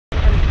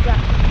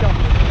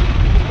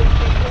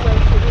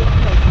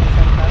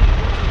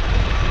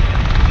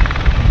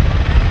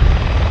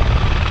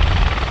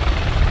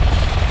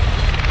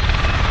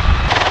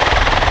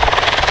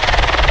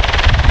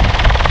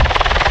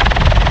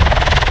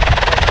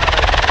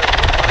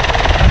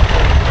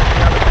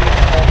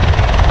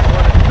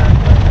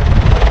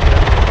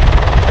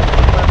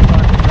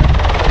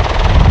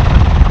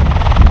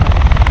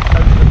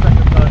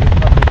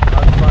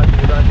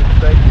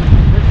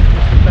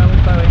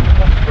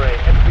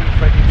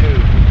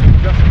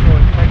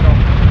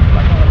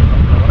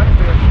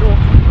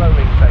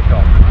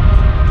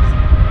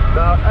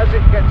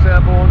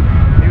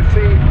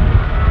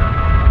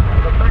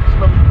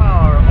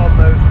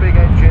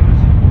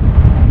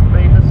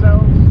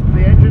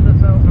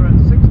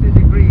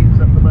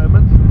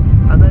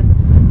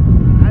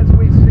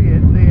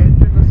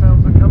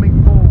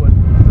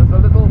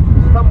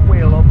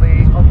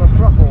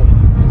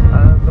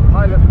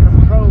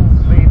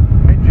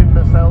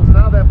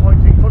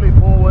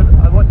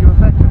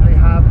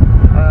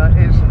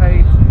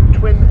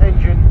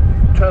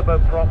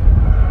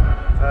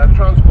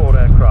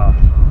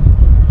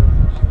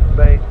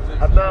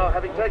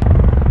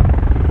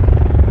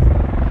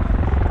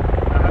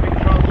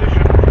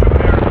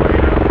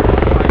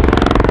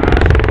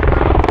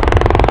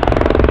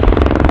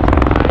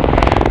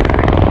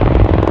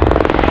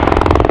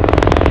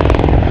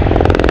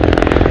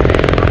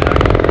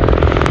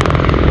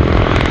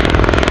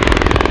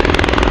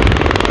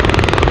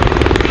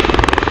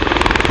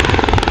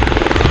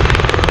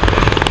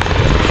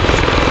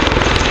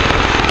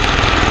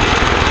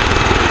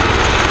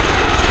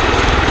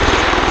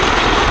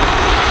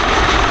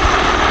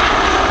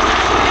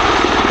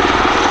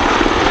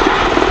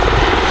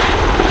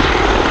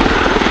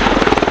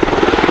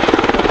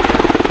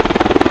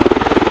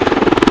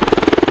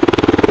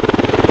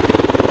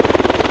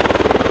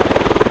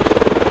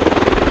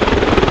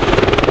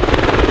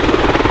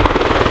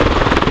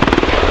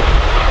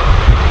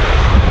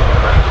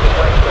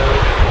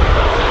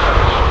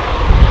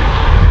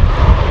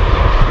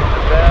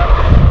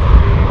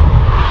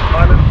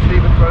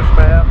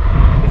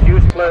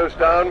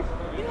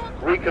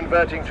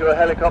converting to a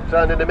helicopter,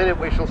 and in a minute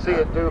we shall see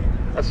it do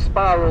a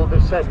spiral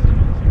descent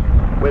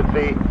with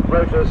the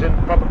rotors in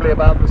probably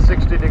about the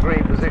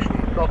 60-degree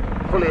position, not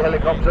fully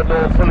helicopter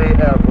nor fully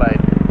airplane.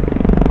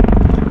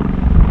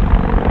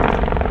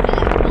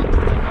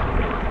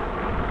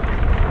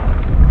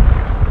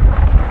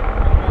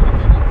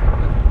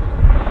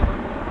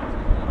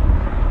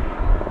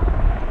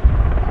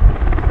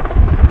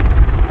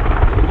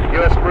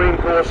 US Marine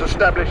Corps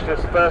established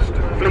its first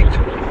fleet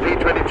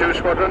V-22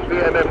 squadron,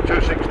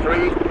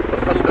 VMM-263, the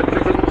Thunder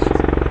Chickens,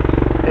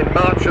 in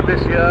March of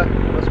this year.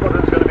 The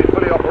squadron is going to be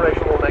fully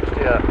operational next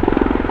year.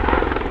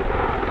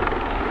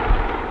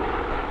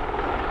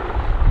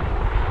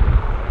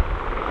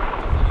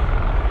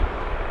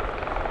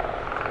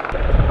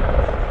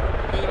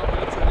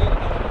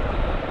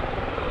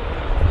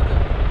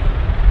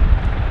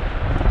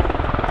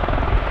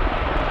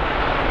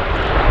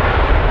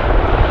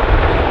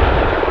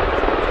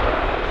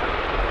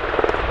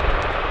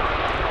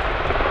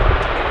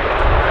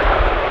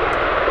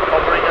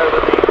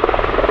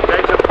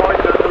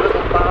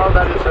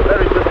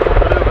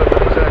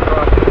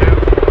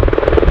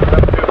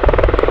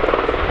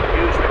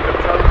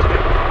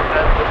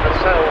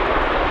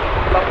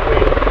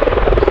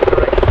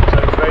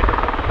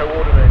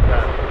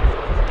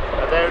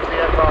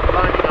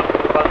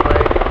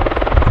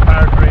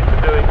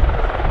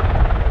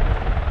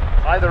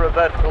 Either a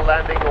vertical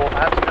landing or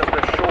perhaps just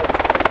a short,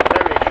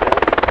 very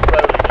short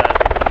rolling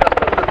landing, just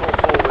a little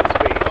forward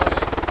speed.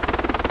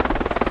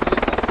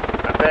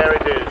 And there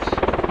it is,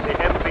 the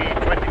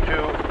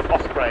V-22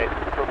 Osprey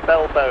from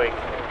Bell-Boeing.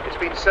 It's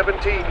been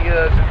 17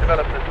 years in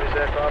development, this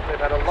aircraft. They've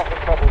had a lot of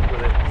problems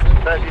with it.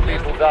 30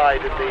 people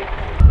died in the